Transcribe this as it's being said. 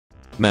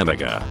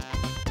Memega.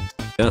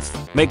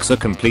 Earth makes a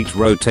complete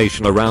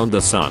rotation around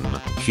the sun.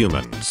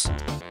 Humans.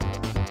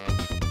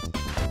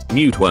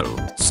 Mutuo,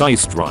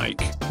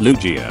 Psystrike,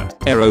 Lugia,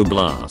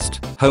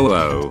 Aeroblast,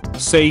 Ho-Oh,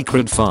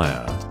 Sacred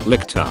Fire,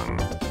 Lictung.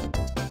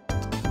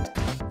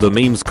 The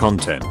meme's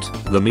content,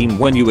 the meme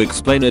when you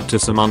explain it to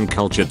some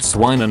uncultured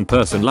swine and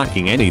person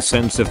lacking any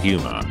sense of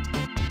humor.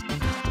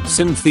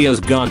 Cynthia's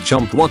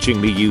Garchomp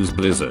watching me use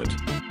Blizzard.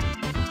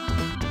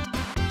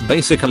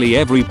 Basically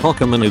every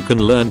Pokemon who can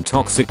learn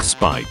toxic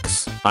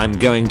spikes, I'm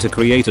going to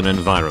create an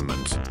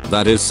environment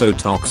that is so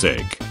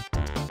toxic.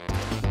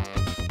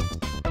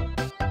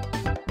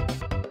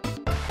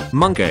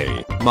 Monk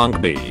A,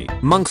 Monk B,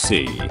 Monk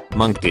C,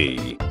 Monk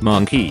D,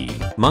 Monk E,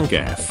 Monk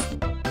F.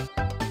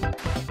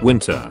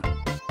 Winter.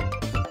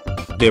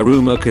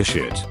 Daruma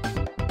Kashit.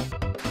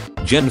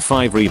 Gen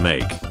 5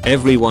 remake,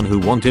 everyone who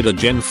wanted a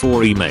Gen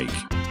 4 remake.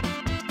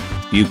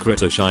 You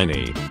crit a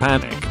shiny,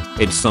 panic,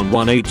 it's on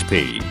 1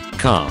 HP,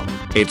 calm,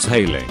 it's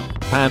hailing,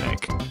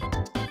 panic.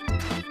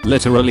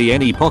 Literally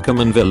any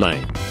Pokemon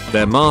villain,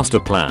 their master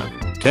plan,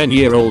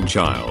 10-year-old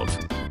child.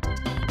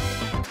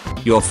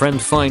 Your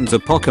friend finds a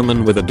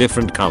Pokemon with a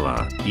different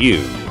color,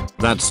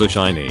 that's so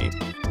shiny.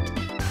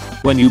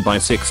 When you buy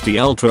 60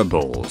 Ultra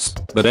Balls,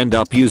 but end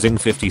up using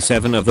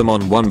 57 of them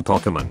on one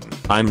Pokemon,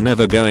 I'm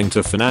never going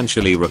to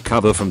financially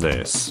recover from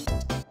this.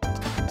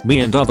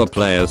 Me and other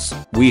players,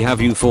 we have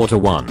you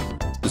 4-1.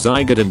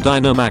 Zygarde and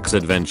Dynamax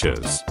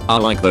adventures, I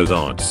like those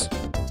odds.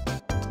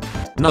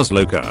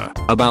 Nuzlocke,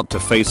 about to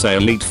face a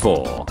Elite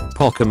 4,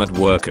 Pokemon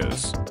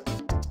workers.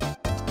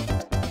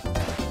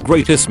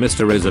 Greatest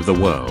mysteries of the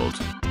world.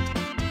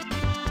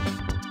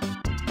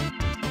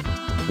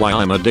 Why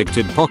I'm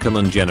addicted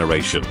Pokemon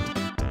generation.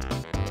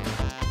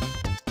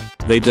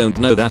 They don't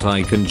know that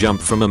I can jump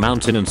from a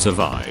mountain and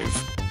survive.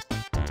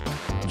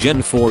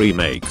 Gen 4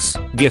 remakes,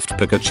 Gift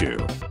Pikachu.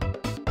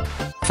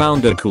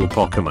 Found a cool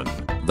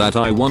Pokemon that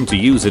I want to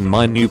use in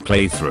my new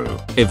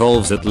playthrough,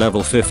 evolves at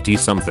level 50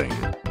 something.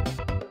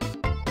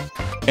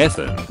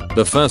 Ethan,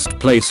 the first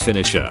place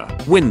finisher,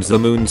 wins the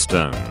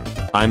Moonstone.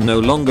 I'm no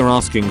longer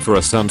asking for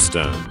a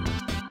Sunstone.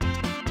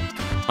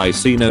 I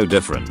see no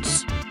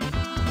difference.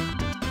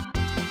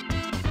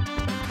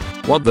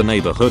 What the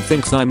neighborhood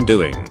thinks I'm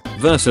doing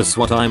versus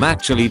what I'm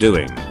actually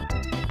doing.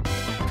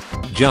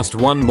 Just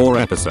one more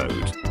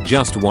episode,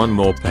 just one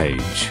more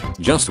page,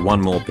 just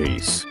one more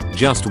piece,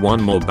 just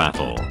one more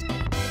battle.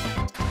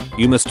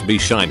 You must be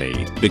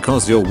shiny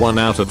because you're 1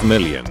 out of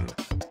million.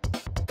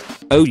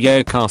 Oh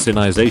yeah,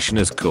 carcinization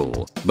is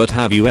cool, but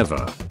have you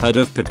ever heard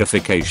of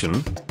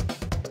pikification?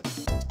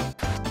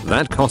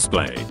 That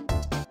cosplay.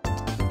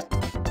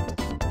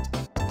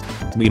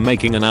 Me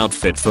making an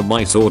outfit for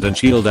my Sword and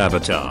Shield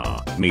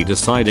avatar, me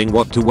deciding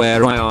what to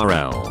wear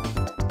IRL.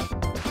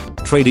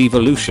 Trade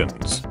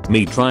evolutions,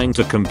 me trying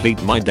to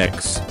complete my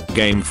decks,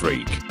 Game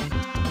Freak.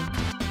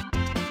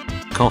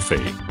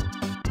 Coffee.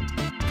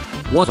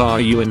 What are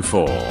you in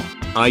for?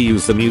 I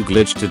use the Mew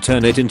glitch to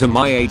turn it into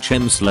my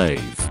HM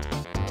slave.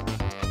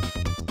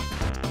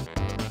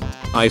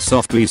 I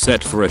soft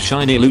reset for a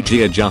shiny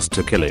Lugia just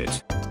to kill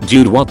it.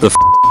 Dude, what the f?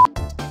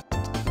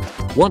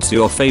 What's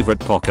your favorite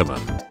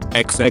Pokemon?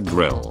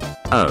 Excadrill.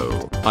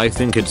 Oh, I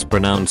think it's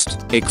pronounced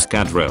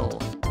Excadrill.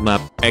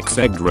 Map,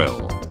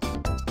 Excadrill.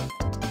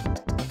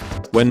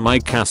 When my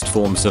cast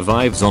form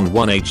survives on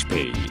 1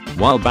 HP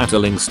while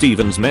battling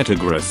Steven's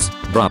Metagross,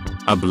 bruh,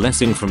 a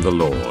blessing from the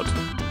Lord.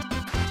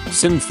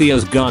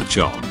 Cynthia's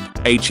Garchomp,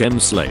 HM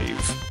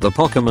Slave, the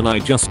Pokemon I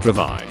just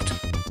revived.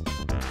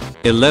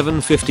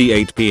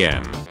 11:58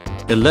 PM,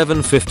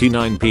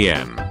 11:59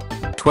 PM,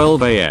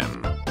 12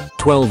 AM,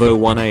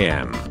 12:01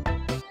 AM.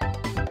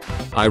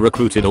 I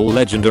recruited all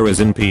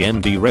legendaries in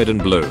PMD Red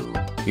and Blue,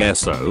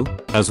 Yeso,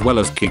 as well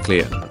as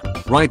Kiklian,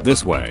 right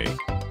this way.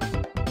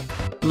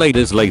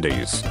 Ladies,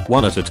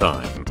 one at a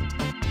time.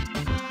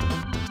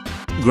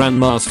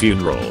 Grandma's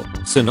funeral,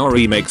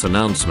 Sonori makes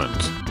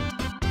announcement.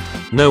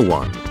 No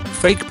one,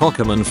 fake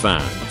Pokemon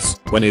fans,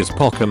 when is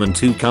Pokemon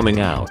 2 coming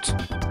out?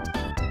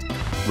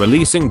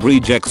 Releasing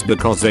Bregex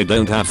because they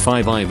don't have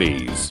 5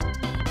 IVs.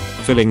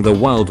 Filling the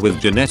world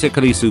with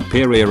genetically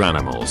superior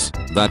animals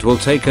that will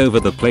take over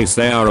the place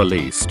they are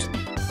released.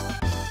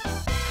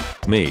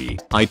 Me,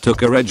 I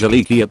took a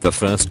Regieleki at the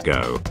first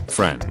go,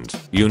 friend,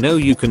 you know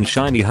you can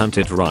shiny hunt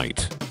it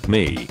right.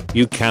 Me,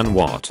 you can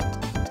what?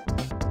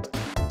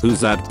 Who's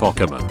that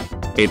Pokemon?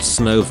 It's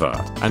Snova,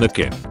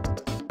 Anakin.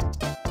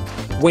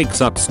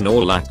 Wakes up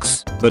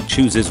Snorlax, but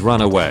chooses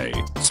run away,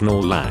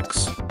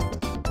 Snorlax.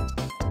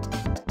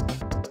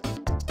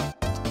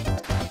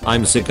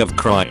 I'm sick of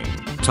crying,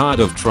 tired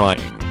of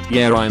trying,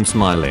 yeah I'm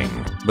smiling,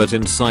 but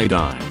inside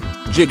I'm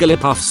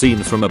Jigglypuff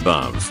seen from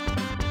above.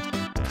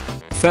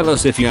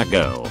 Fellas, if your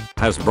girl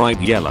has bright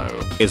yellow,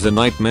 is a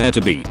nightmare to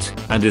beat,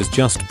 and is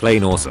just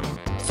plain awesome,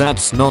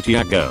 that's not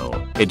your girl,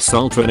 it's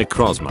Ultra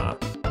Necrozma.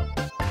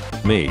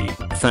 Me,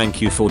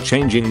 thank you for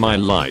changing my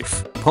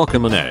life,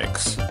 Pokemon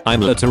X, I'm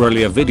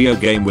literally a video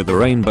game with a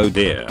rainbow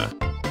deer.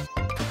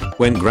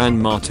 When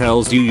grandma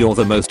tells you you're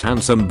the most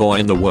handsome boy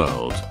in the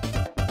world.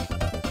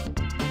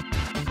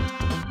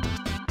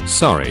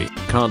 Sorry,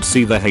 can't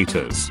see the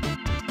haters.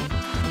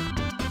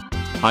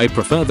 I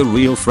prefer the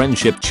real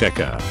friendship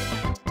checker.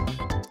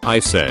 I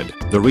said,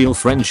 the real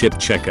friendship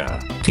checker.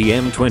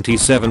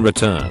 TM27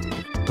 return.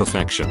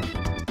 Perfection.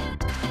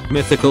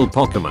 Mythical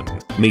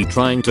Pokemon. Me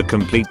trying to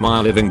complete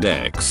my living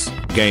dex.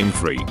 Game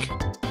Freak.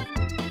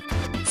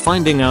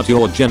 Finding out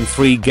your Gen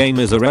 3 game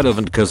is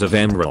irrelevant cause of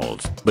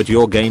Emerald, but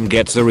your game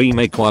gets a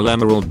remake while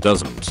Emerald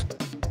doesn't.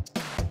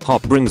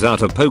 Hop brings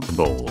out a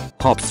Pokeball.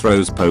 Hop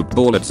throws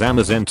Pokeball at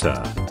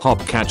Zamazenta. Hop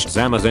catched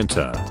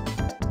Zamazenta.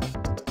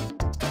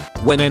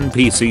 When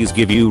NPCs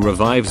give you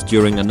revives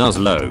during a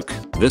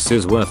Nuzlocke, this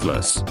is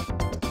worthless.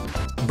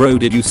 Bro,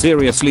 did you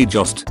seriously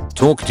just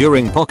talk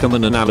during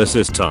Pokemon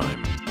analysis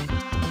time?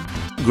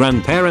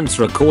 Grandparents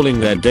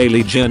recalling their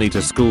daily journey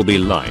to school be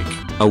like,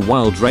 a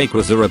wild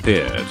Rayquaza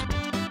appeared.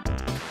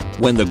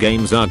 When the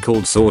games are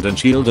called Sword and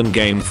Shield and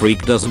Game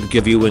Freak doesn't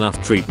give you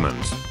enough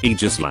treatment,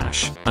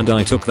 Aegislash, and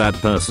I took that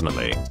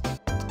personally.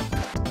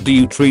 Do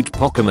you treat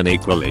Pokemon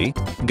equally?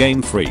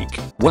 Game Freak,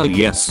 well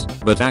yes,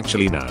 but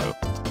actually no.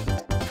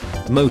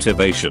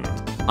 Motivation.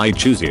 I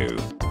choose you.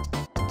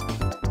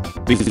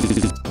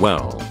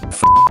 Well,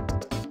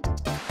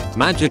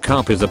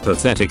 Magikarp is a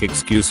pathetic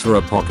excuse for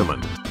a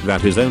Pokemon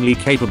that is only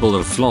capable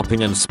of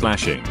flopping and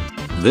splashing.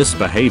 This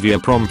behavior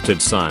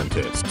prompted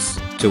scientists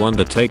to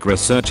undertake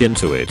research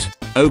into it.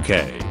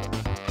 Okay.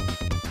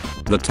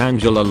 The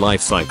Tangela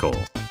life cycle.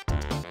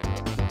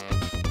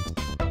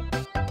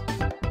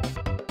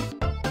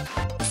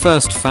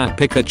 First Fat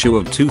Pikachu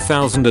of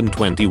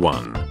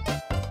 2021.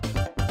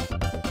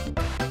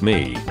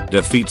 Me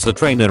defeats a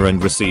trainer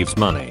and receives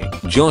money.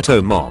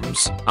 Johto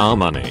moms our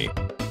money.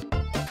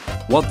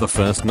 What the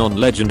first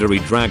non-legendary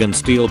Dragon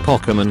Steel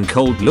Pokemon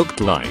Cold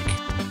looked like.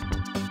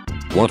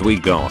 What we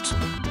got.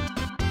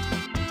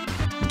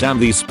 Damn,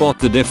 these spot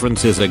the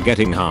differences are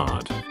getting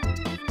hard.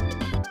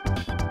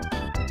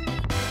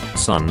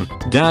 Son,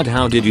 Dad,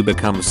 how did you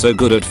become so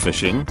good at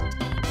fishing?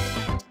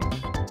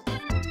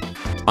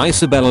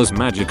 Isabella's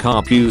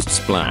Magikarp used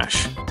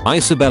Splash.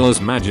 Isabella's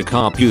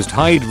Magikarp used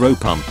Hydro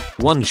Pump,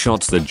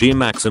 one-shots the G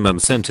maximum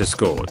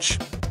Centiscorch.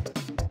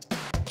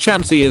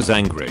 Chansey is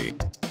angry.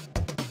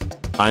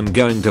 I'm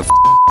going to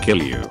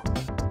kill you.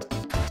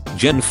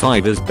 Gen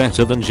 5 is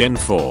better than Gen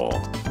 4.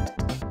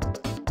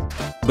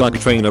 Bug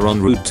Trainer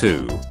on Route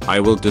 2, I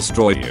will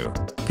destroy you.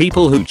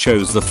 People who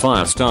chose the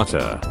fire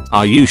starter,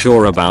 are you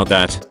sure about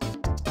that?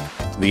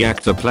 The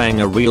actor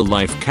playing a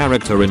real-life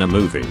character in a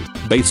movie,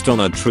 based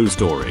on a true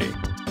story.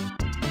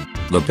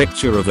 The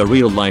picture of the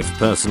real-life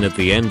person at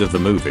the end of the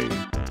movie.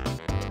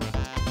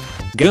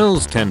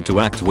 Girls tend to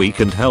act weak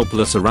and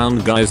helpless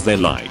around guys they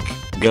like.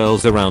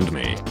 Girls around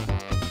me.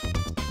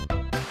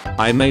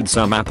 I made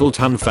some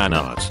Appleton fan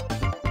art.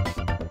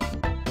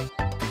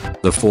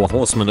 The 4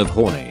 Horsemen of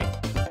Horny.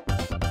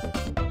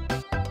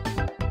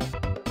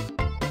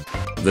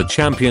 The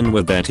champion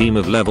with their team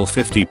of level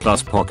 50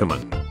 plus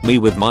Pokemon. Me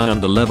with my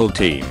under-level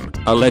team.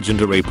 A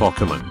legendary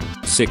Pokemon.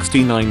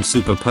 69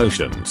 super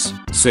potions.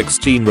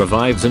 16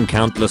 revives and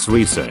countless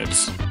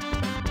resets.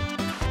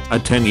 A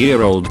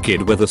 10-year-old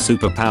kid with a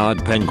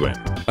super-powered penguin.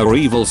 A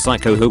evil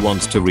psycho who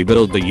wants to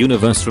rebuild the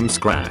universe from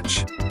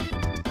scratch.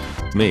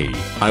 Me,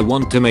 I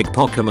want to make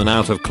Pokemon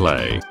out of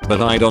clay,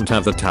 but I don't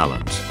have the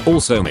talent.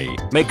 Also me,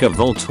 make a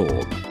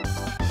Voltorb.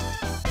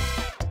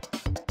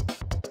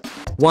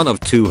 1 of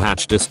 2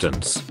 hatch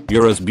distance,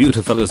 you're as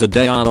beautiful as the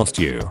day I lost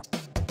you.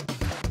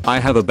 I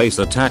have a base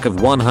attack of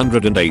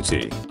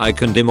 180, I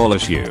can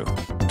demolish you.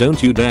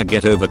 Don't you dare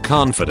get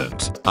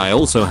overconfident, I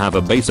also have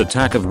a base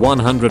attack of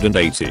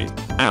 180.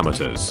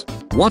 Amateurs.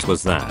 What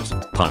was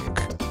that, punk?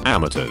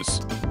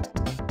 Amateurs.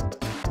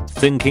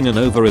 Thinking and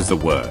over is the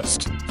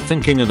worst.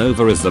 Thinking and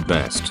over is the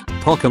best.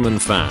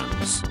 Pokemon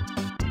fans.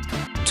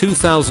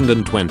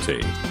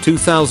 2020,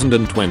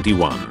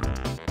 2021.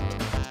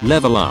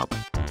 Level up.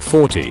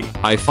 40.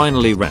 I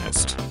finally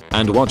rest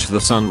and watch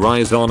the sun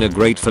rise on a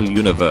grateful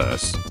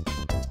universe.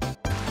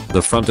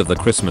 The front of the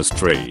Christmas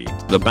tree,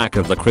 the back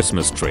of the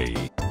Christmas tree.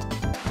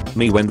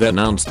 Me when they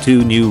announced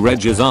 2 new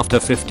regs after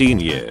 15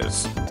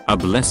 years. A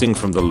blessing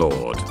from the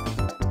Lord.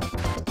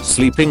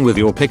 Sleeping with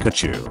your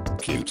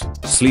Pikachu, cute.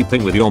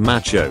 Sleeping with your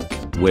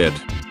Machoke, weird.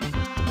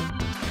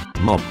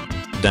 Mom.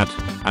 Dad.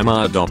 Am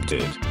I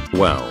adopted?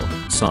 Well,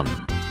 son.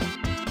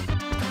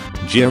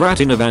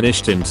 Giratina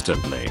vanished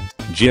instantly.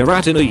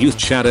 Giratina used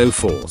Shadow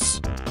Force.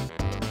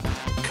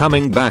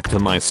 Coming back to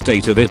my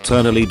state of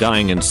eternally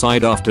dying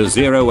inside after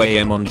 0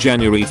 AM on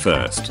January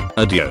 1st.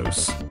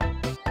 Adios.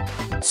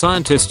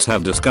 Scientists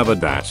have discovered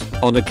that,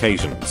 on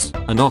occasions,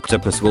 an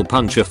octopus will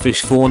punch a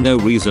fish for no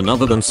reason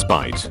other than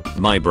spite.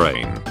 My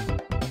brain.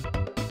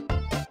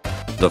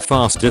 The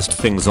fastest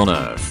things on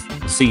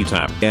Earth.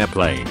 Sea-tap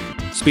airplane.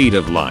 Speed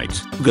of light.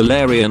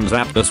 Galarian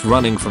Zapdos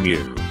running from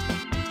you.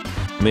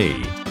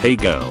 Me. Hey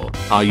girl,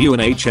 are you an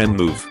HM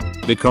move?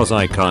 Because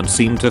I can't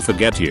seem to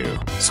forget you.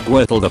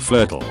 Squirtle the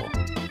Flirtle.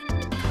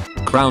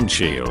 Crown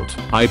Shield.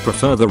 I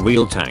prefer the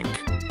real tank.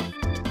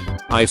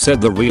 I said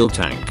the real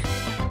tank.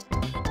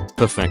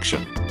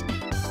 Perfection.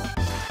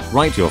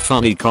 Write your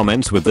funny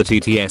comments with the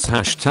TTS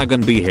hashtag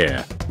and be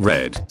here.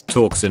 Red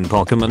talks in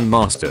Pokemon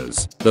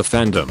Masters, the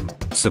fandom,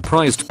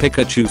 surprised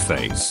Pikachu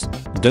face.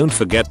 Don't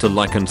forget to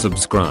like and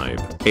subscribe.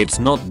 It's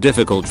not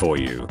difficult for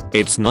you,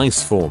 it's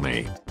nice for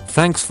me.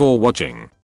 Thanks for watching.